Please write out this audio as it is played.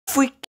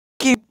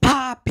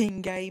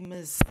popping,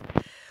 gamers?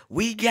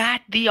 We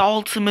got the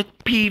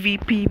ultimate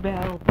PvP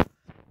battle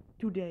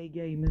today,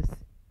 gamers.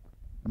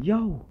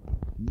 Yo,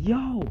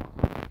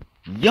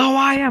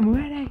 I am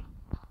ready.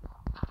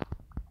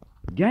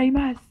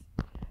 Gamers,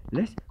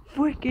 let's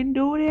freaking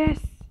do this.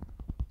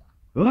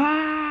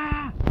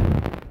 Ah!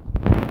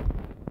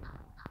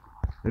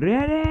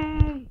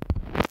 Ready?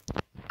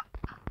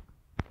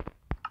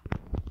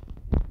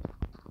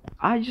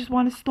 I just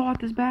want to start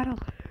this battle.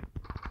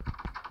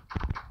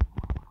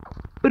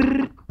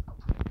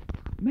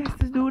 Mess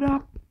this dude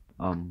up.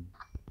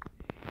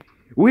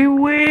 We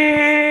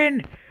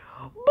win!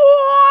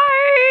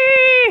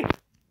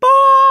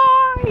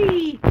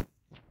 Boy!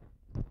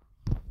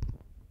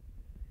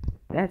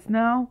 That's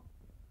now.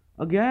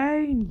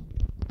 Again.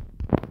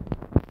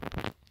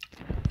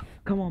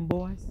 Come on,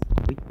 boys.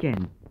 We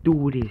can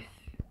do this.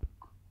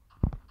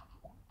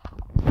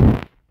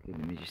 Okay,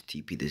 let me just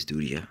TP this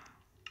dude here.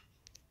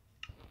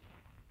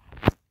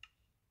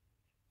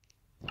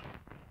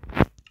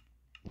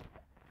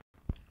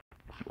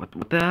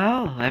 What the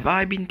hell? Have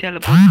I been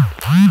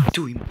teleported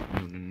to him?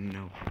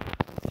 No.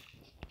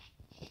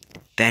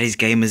 That is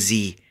Gamer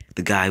Z,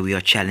 the guy we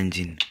are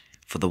challenging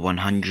for the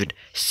 100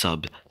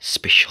 sub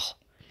special.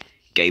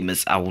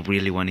 Gamers, I would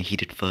really want to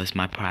hit it first.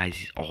 My prize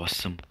is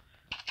awesome.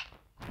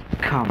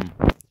 Come.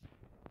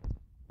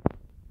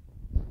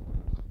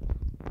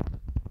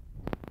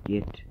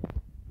 Get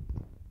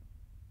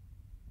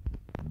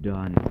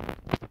done.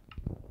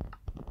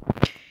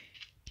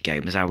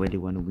 Gamers, I really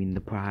want to win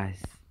the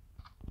prize.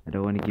 I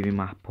don't want to give him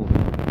my point.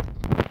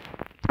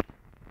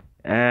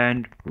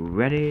 And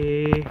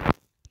ready.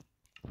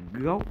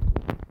 Go.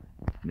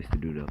 Mr.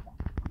 Dude up.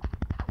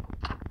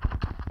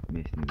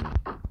 Mr. Dude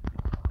up.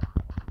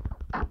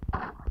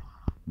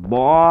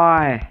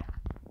 Boy.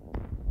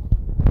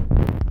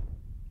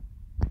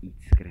 Eat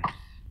scraps.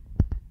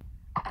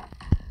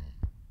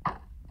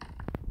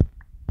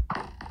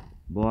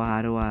 Boy,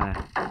 how do I?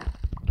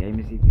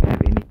 Gamers, if you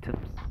have any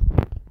tips.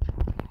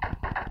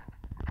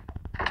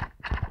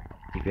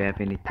 If you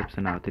have any tips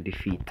on how to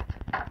defeat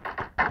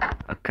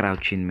a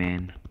crouching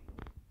man,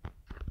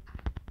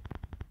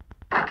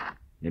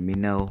 let me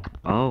know.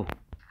 Oh,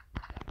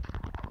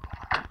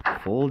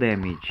 full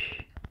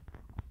damage.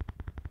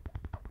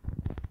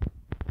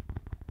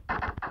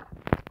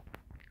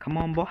 Come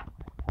on, boy.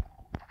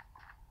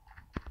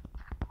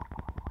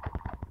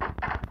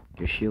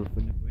 Your shield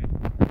finna break.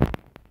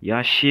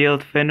 Your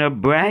shield finna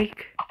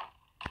break,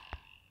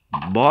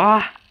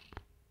 boy.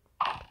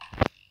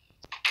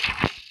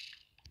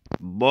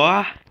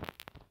 Boy,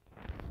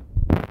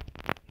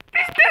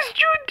 this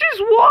dude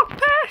just walked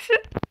past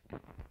it.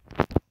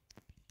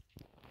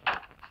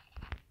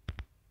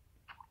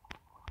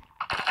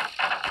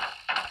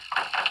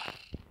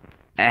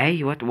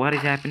 Hey, what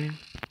is happening?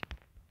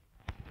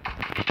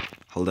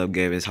 Hold up,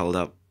 gamers, hold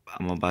up.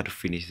 I'm about to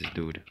finish this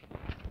dude.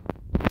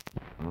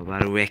 I'm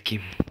about to wreck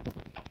him.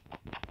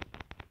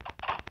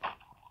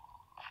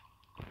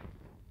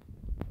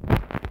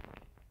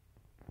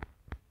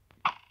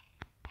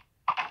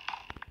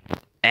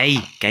 Hey,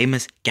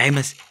 gamers.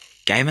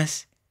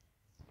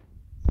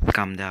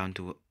 Come down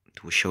to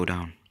a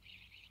showdown.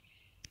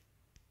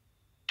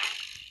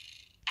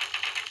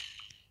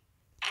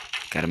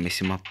 Gotta mess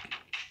him up.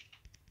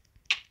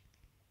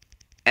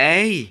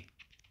 Hey!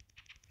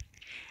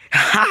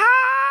 Haha!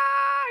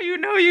 You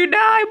know you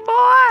die,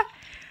 boy!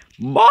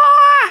 Boy!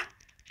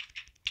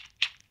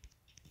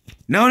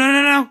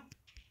 No.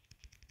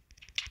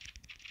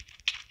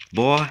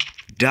 Boy,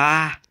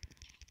 die.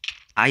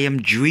 I am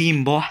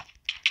Dream, boy.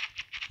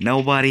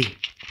 Nobody.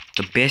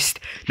 The best.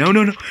 No.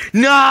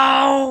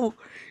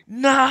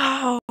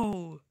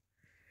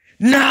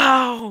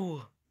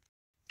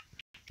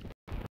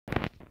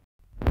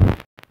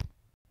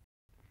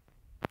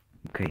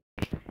 Okay.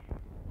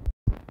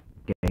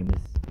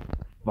 Gamers.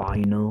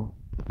 Final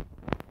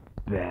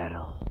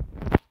battle.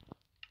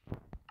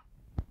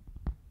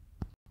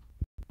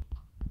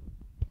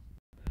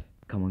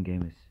 Come on,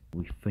 gamers.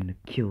 We finna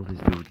kill this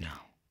dude now.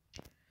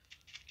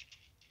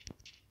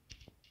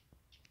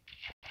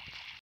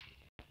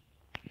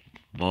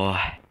 Boy,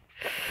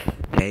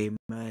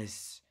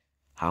 gamers,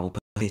 how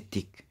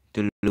pathetic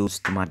to lose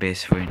to my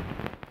best friend.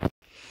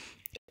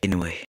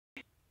 Anyway,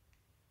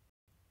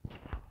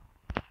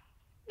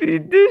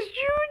 did this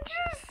dude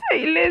just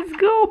say let's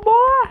go,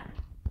 boy?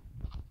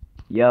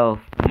 Yo,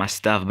 my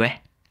stuff, bruh.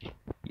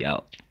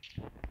 Yo,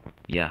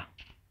 yeah.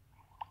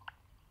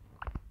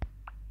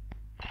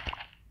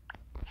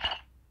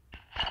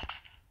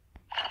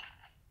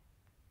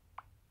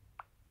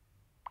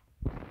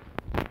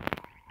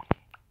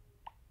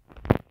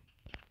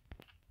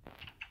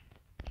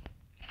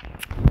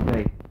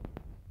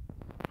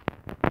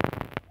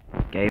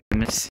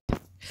 Gamers,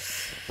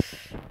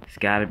 it's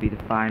gotta be the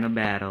final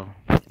battle,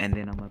 and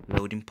then I'm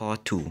uploading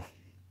part 2.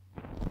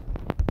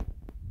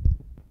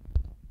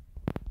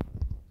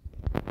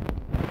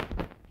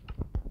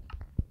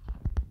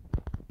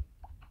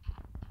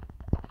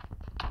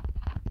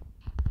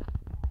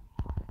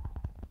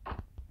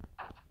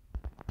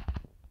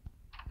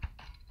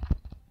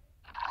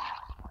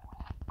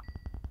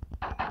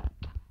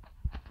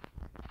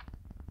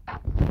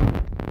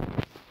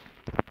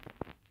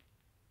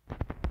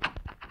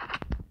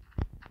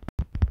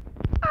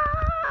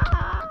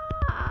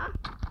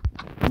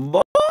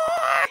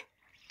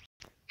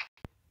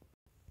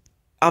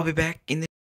 I'll be back in the